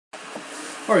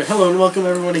Alright, hello and welcome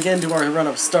everyone again to our run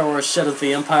of Star Wars Shadows of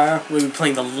the Empire. We'll be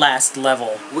playing the last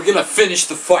level. We're gonna finish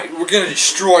the fight. We're gonna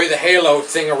destroy the Halo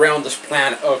thing around this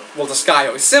planet. Well, the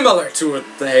Skyhook. Similar to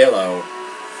the Halo.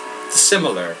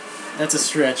 Similar. That's a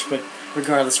stretch, but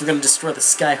regardless, we're gonna destroy the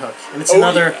Skyhook. And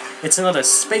it's another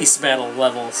space battle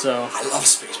level, so... I love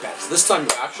space battles. This time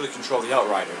you actually control the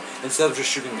Outrider, instead of just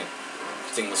shooting at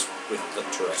things with the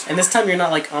turret. And this time you're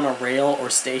not like on a rail or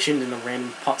stationed in a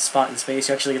random spot in space.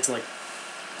 You actually get to like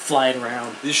fly it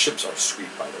around. These ships are sweet,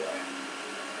 by the way.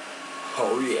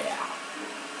 Oh yeah.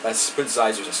 That's Prince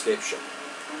Xizor's escape ship.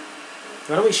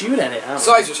 Why don't we shoot at it? I don't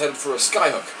know. Xizor's headed for a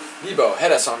Skyhook. Nebo,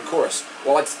 head us on course,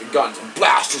 while I take the guns and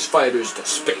blast his fighters to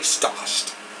space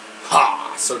dust.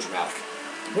 Ha! So dramatic.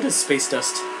 What is space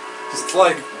dust? It's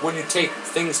like when you take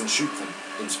things and shoot them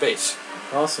in space.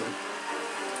 Awesome.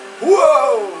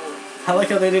 Whoa! I like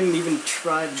how they didn't even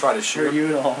try to shoot you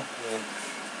at all. Yeah.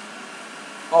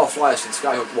 I'll fly us in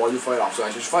Skyhook while you fight off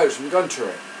Xizor's fighters from the gun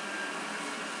turret.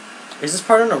 Is this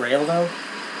part on a rail though?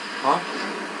 Huh?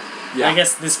 Yeah. I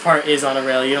guess this part is on a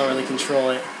rail. You don't really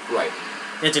control it. Right.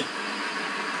 You have to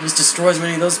just destroy as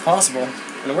many of those as possible.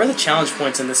 And where are the challenge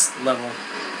points in this level?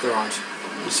 There aren't.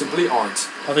 There simply aren't.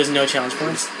 Oh, there's no challenge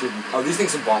points? Oh, these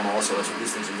things are bomb also. That's what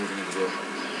these things are moving into.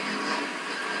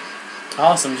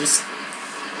 Awesome. Just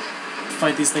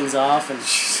fight these things off and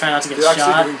try not to get shot. They're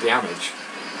actually doing damage.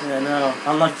 Yeah, no.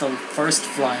 Unlike the first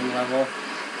flying level.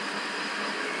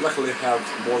 Luckily, I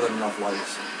have more than enough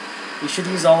lives. You should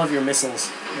use all of your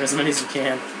missiles, or as many as you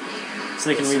can, so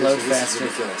they can reload faster.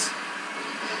 This is ridiculous.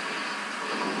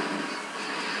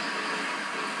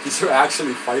 These are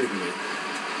actually fighting me.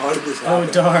 How did this happen?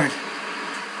 Oh, darn.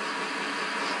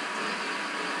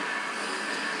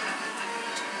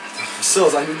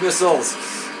 Missiles, I need missiles!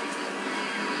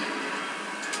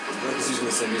 I was using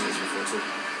the same missiles before, too.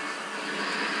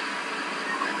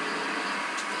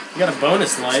 You got a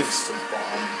bonus life. Just a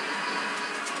bomb.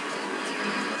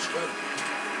 That's good.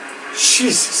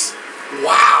 Jesus!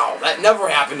 Wow! That never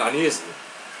happened on easy.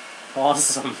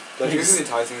 Awesome. Do I use the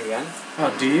entire thing again?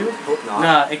 Oh, do you? Hope not.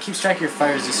 Nah, it keeps track of your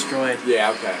fires destroyed.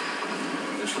 Yeah, okay.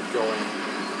 Let's keep going.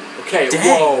 Okay,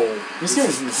 Dang. whoa! This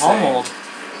getting pummeled.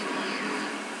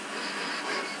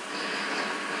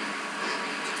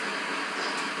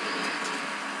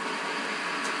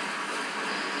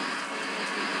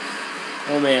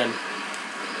 Oh man.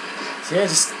 So yeah,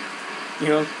 just,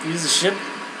 use the ship,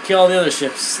 kill all the other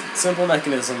ships. Simple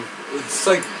mechanism. It's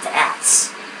like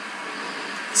bats.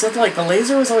 Except like the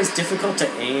laser was always difficult to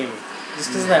aim. Just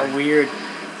because of that weird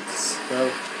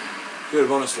scope. You get a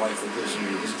bonus life.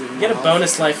 You get a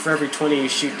bonus life for every 20 you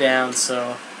shoot down,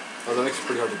 so... Oh, that makes it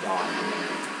pretty hard to die.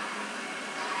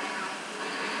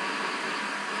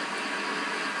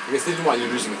 I guess they didn't want you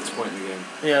losing at this point in the game.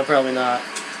 Yeah, probably not.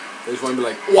 They just want to be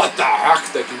like, what the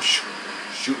heck? They can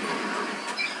shoot me.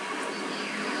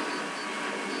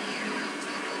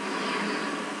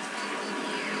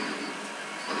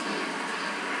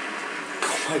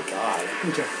 Oh my god.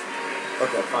 Okay.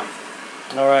 Okay, fine.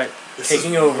 Alright,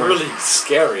 taking over. Really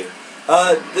scary.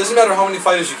 Doesn't matter how many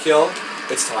fighters you kill,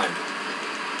 it's timed.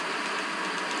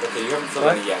 Okay, you haven't killed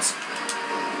any yet.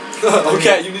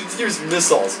 Okay, you need to use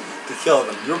missiles to kill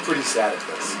them. You're pretty sad at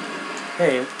this.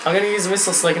 Hey, I'm gonna use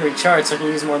missiles so I can recharge, so I can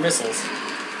use more missiles.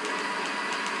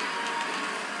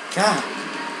 God,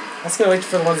 that's gonna wait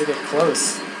for the ones that get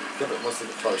close. Yeah, but once they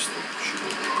get close, they shoot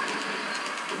you.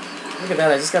 Look at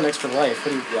that, I just got an extra life.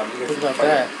 What do you think about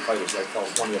that? Fighters, like, oh,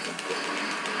 20 of them get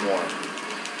more.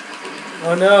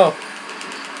 Oh no!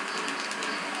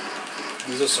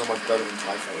 These are so much better than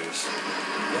TIE fighters.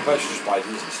 Maybe I should just buy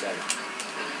these instead.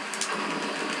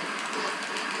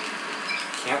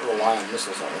 Can't rely on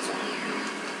missiles all the time.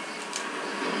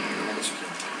 I guess you can.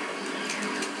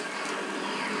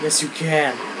 Yes, you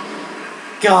can.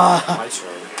 God! My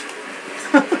turn.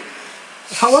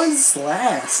 How long does this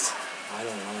last? I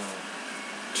don't know.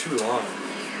 Too long.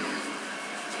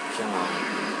 Come on.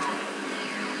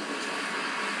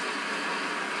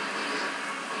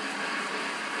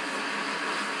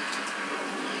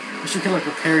 You should like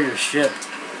repair your ship.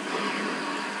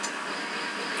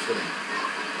 Kidding.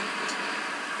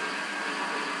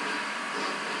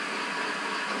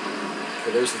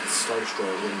 Okay, there's the Star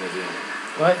Destroyer really near the end.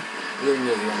 What? Really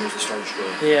near the end, there's the Star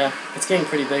Destroyer. Yeah, it's getting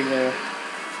pretty big there.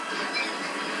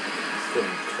 It's getting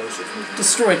closer to me.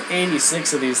 Destroyed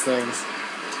 86 of these things.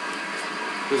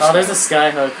 There's a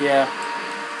Skyhook, yeah.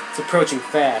 It's approaching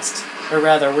fast. Or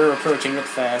rather, we're approaching it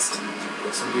fast.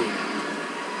 Yes, indeed.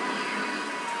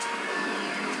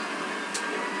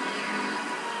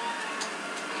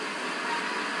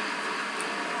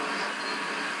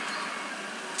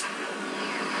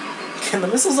 Can the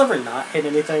missiles ever not hit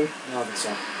anything? I don't think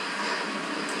so.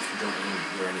 If you don't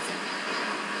aim or anything.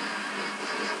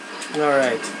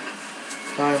 Alright.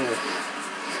 Finally.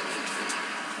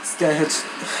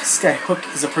 Skyhook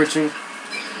is approaching.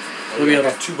 We'll be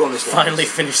able to 2 bonus levels. finally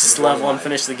finish this level and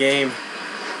finish the game.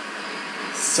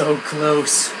 So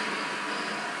close.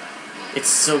 It's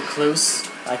so close,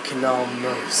 I can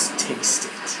almost taste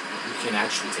it. You can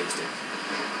actually taste it.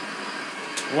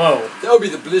 Whoa. That would be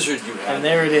the blizzard you had. And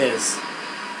there it is.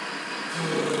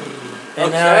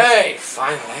 And okay,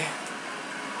 finally.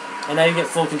 And now you get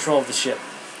full control of the ship.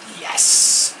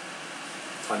 Yes!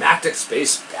 Climactic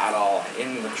space battle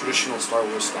in the traditional Star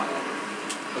Wars style.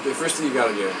 Okay, first thing you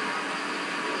gotta do.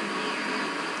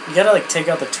 You gotta like take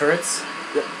out the turrets.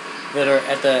 Yep. That are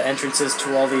at the entrances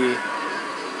to all the,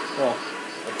 well,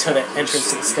 to the entrance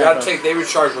to the You Skyhook. gotta take. They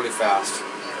recharge really fast,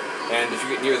 and if you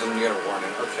get near them, you get a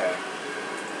warning. Okay.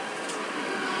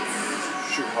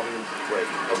 Shoot, how do you break?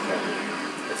 Okay.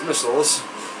 It's missiles.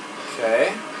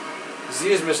 Okay. Z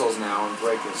is missiles now, and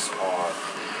break is R.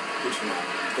 Good to know.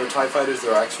 There are TIE fighters.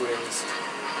 There are X-wings.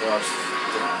 There are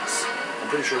things. I'm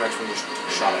pretty sure an X-wing just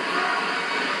shot at me.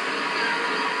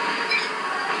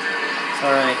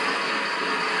 All right.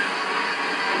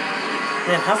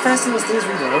 Man, how fast do those things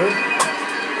reload?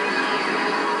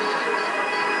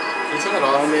 Can you turn that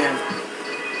off? Oh man.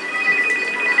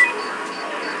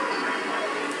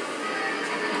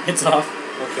 It's off.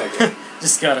 Okay, good.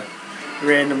 Just got a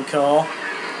random call.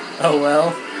 Oh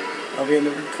well. I'll be in the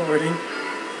recording.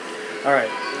 Alright.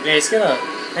 Yeah, it's gonna...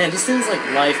 Man, these things like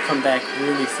life come back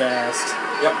really fast.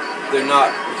 Yep. They're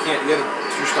not... You can't get a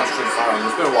huge concentrated firing.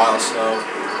 It's been a while, so...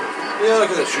 Yeah,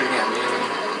 look at that shooting at me.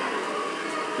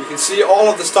 You can see all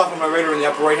of the stuff on my radar in the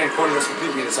upper right-hand corner that's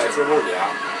completely indecipherable. Yeah.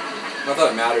 Not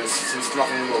that it matters, since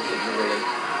nothing will hit you, really.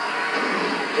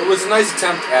 It was a nice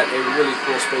attempt at a really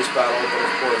cool space battle, but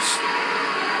of course,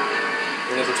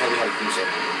 they never tell you how to use it.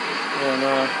 Yeah,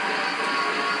 no.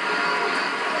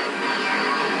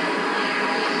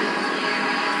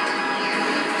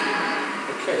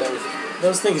 Okay, that was it.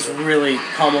 Those things really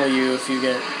pummel you if you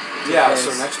get... Yeah, so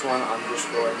next one, I'm just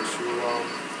going to,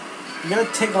 You gotta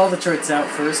take all the turrets out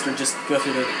first, or just go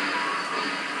through the...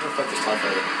 I'm gonna fight this TIE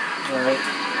fighter. Alright.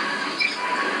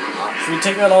 Should we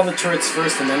take out all the turrets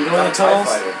first and then go in the tunnels?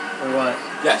 Or what?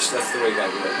 Yes, that's the way you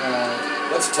gotta do it.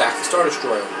 Let's attack the Star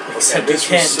Destroyer. Except okay, this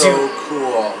you can't was so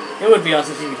cool. It would be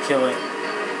awesome if you could kill it.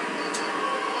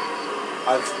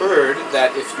 I've heard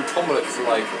that if you pummel it for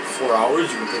like 4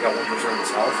 hours, you can take out 1% of its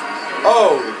health.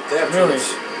 Oh, they have turrets.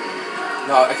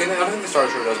 No, I don't think the Star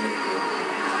Destroyer does anything good.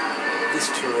 This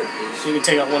turret is... So you can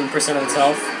take out 1% of its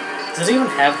health? Does it even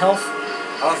have health?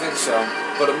 I don't think so,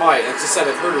 but it might. Like I said,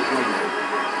 I've heard a rumor.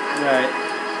 Right.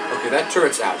 Okay, that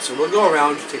turret's out, so we'll go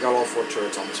around to take out all 4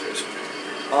 turrets on the space.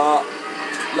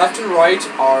 Left and right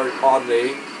are,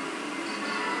 oddly,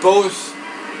 both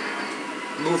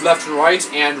move left and right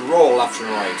and roll left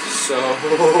and right, so...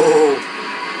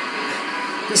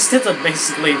 You just have to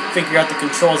basically figure out the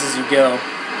controls as you go.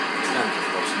 It's kind of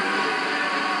difficult to do.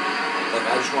 Like,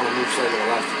 I just want to move slightly to the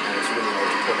left, and it's really hard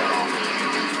to pull that off.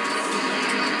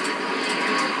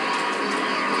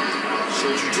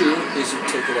 So what you do is you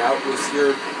take it out with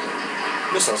your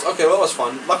missiles. Okay, well that was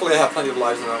fun. Luckily I have plenty of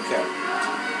lives and I don't care.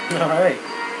 Alright.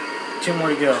 2 more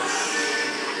to go.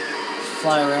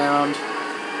 Fly around.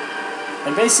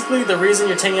 And basically the reason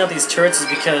you're taking out these turrets is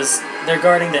because they're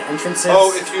guarding the entrances.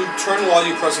 Oh, if you turn while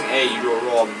you're pressing A, you do a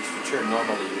roll, and if you turn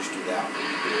normally, you just do that.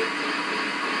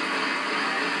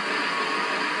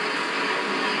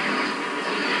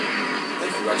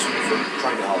 Thank you, X-Men, for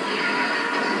trying to help.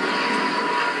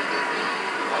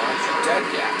 Aren't you dead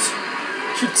yet?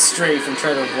 Shoot strafe and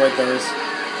try to avoid those.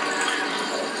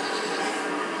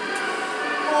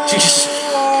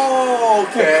 Oh,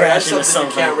 okay. Crash That's into something you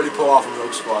something. can't really pull off in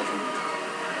Rogue Squadron.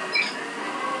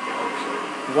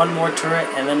 One more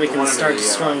turret, and then we The can one start under the,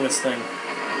 destroying this thing.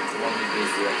 The one who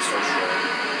needs the Star Destroyer.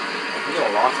 I can get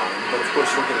a lock on him, but of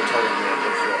course you don't get a target on the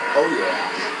Destroyer. Oh yeah.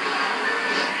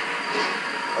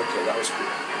 Okay, that was cool.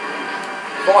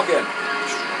 Walk in.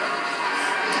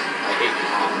 I hate you.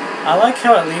 I like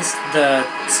how at least the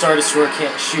Star Destroyer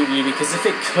can't shoot you, because if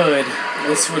it could,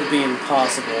 this would be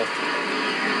impossible.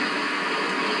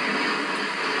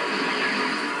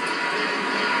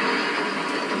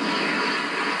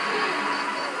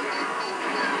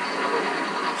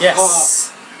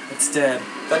 Yes! It's dead.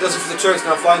 That does it for the turrets.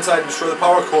 Now fly inside and destroy the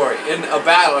power core in a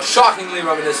battle shockingly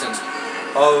reminiscent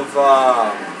of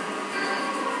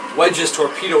Wedge's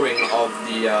torpedoing of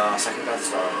the second Death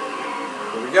Star.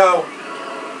 Here we go.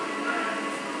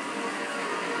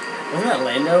 Wasn't that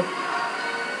Lando?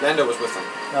 Lando was with them.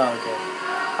 Oh, okay.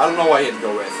 I don't know why he had to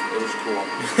go with. It was cool.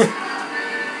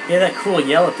 He had that cool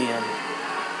yell at the end.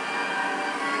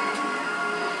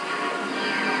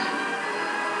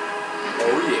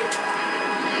 Oh yeah.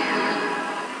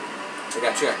 I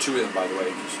got two of them, by the way,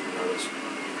 in case you didn't notice.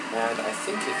 And I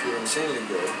think if you're insanely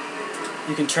good,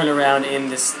 you can turn around in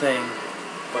this thing.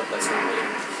 but that's not me.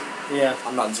 Yeah.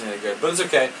 I'm not insanely good, but it's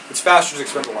okay. It's faster to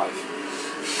expend a life.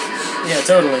 Yeah,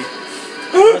 totally.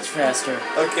 Much faster.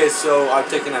 Okay, so I've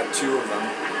taken out 2 of them.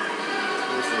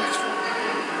 Where's the next one?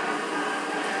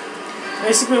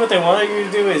 Basically what they want you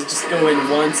to do is just go in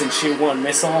once and shoot 1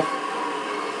 missile.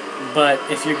 But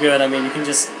if you're good, I mean, you can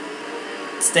just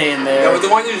stay in there. Yeah, what they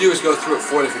want you to do is go through it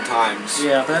 4 different times.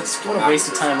 Yeah, but that's what a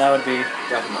waste of time that would be.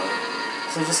 Definitely.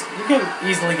 So just, you can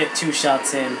easily get 2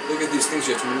 shots in. Look at these things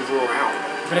you have to maneuver around.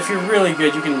 But if you're really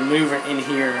good, you can maneuver in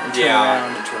here and turn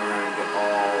around. And turn around and get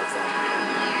all of them.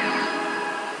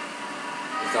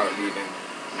 Without leaving.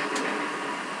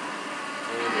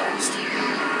 And lost.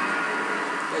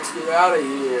 Let's get out of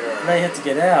here. Now you have to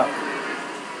get out.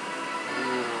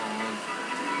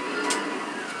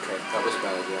 Okay, that was a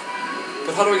bad idea.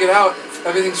 But how do we get out?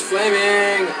 Everything's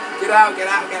flaming! Get out, get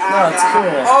out, get out, No, get it's out!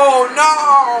 cool. Oh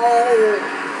no!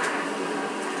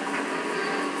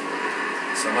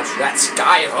 So much for that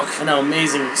Skyhook. An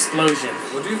amazing explosion.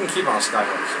 What do you even keep on a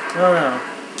Skyhook? Oh no.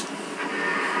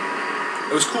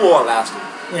 It was cool while it lasted.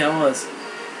 Yeah, it was.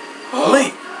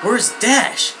 Wait, where's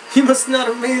Dash? He must not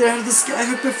have made it out of the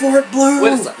Skyhook before it blew.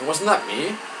 Wait a second, wasn't that me?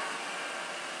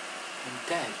 I'm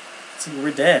dead. So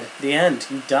we're dead. The end.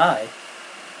 You die.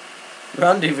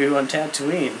 Rendezvous on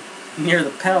Tatooine, near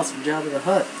the palace of Jabba the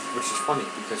Hutt. Which is funny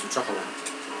because you chuckle at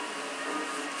it.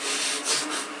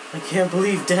 I can't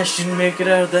believe Dash didn't make it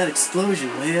out of that explosion,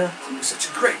 Leia. He was such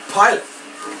a great pilot.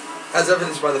 As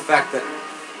evidenced by the fact that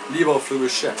Lebo flew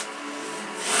his ship.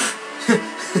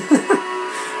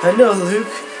 I know,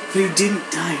 Luke, but he didn't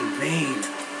die in vain.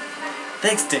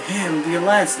 Thanks to him, the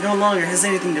Alliance no longer has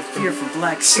anything to fear from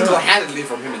Black Sun. Single-handedly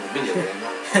from him in the video game.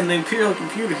 And the Imperial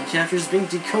computer he captures is being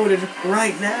decoded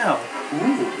right now.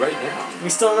 Ooh, right now. We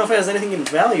still don't know if it has anything in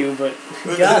value, but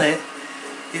we got it.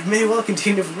 It may well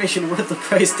contain information worth the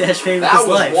price Dash paid with his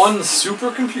life. That was one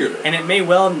supercomputer. And it may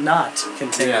well not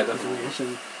contain definitely.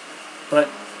 information. But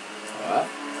What?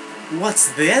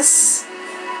 what's this?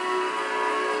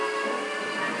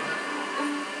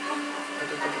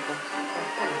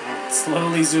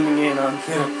 Slowly zooming in on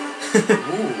him.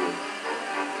 Ooh.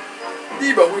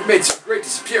 Lebo, we've made some great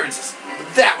disappearances,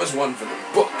 but that was one for the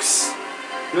books.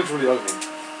 He looks really ugly.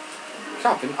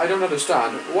 Captain, I don't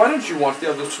understand. Why don't you want the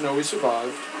others to know we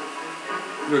survived?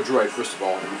 You're a droid, first of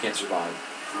all, and you can't survive.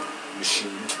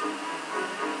 Machine.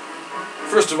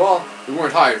 First of all, we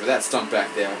weren't hired for that stunt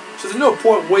back there, so there's no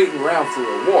point waiting around for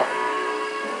a reward.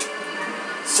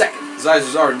 Second,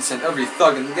 Xizor sent every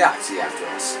thug in the galaxy after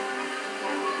us.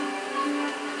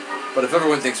 But if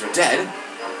everyone thinks we're dead,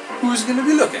 who's going to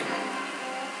be looking?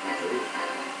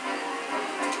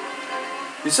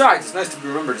 Besides, it's nice to be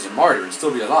remembered as a martyr and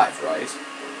still be alive, right?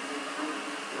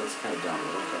 That's kind of dumb,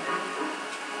 but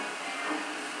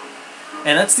okay.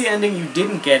 And that's the ending you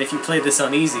didn't get if you played this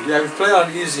on easy. Yeah, if you play on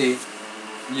easy,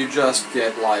 you just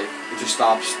get, like, it just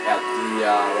stops at the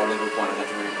rendezvous point on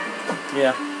Tatooine.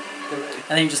 Yeah.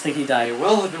 And then you just think he died. It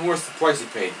will have been worth the price he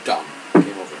paid. Dumb.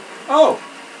 Game over. Oh!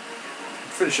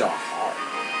 Finish off hard.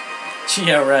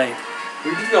 Yeah, right.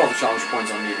 We did get all the challenge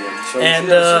points on medium, so And, we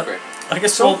should have a secret. I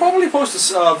guess So we'll probably post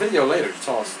this video later to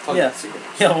tell you yeah. the secret.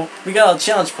 Yeah, well, we got all the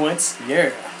challenge points.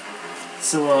 Yeah.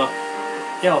 So,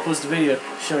 yeah, I'll post a video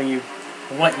showing you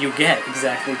what you get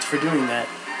exactly for doing that.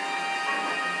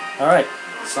 Alright.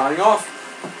 Signing off.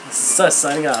 This is us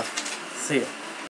signing off. See ya.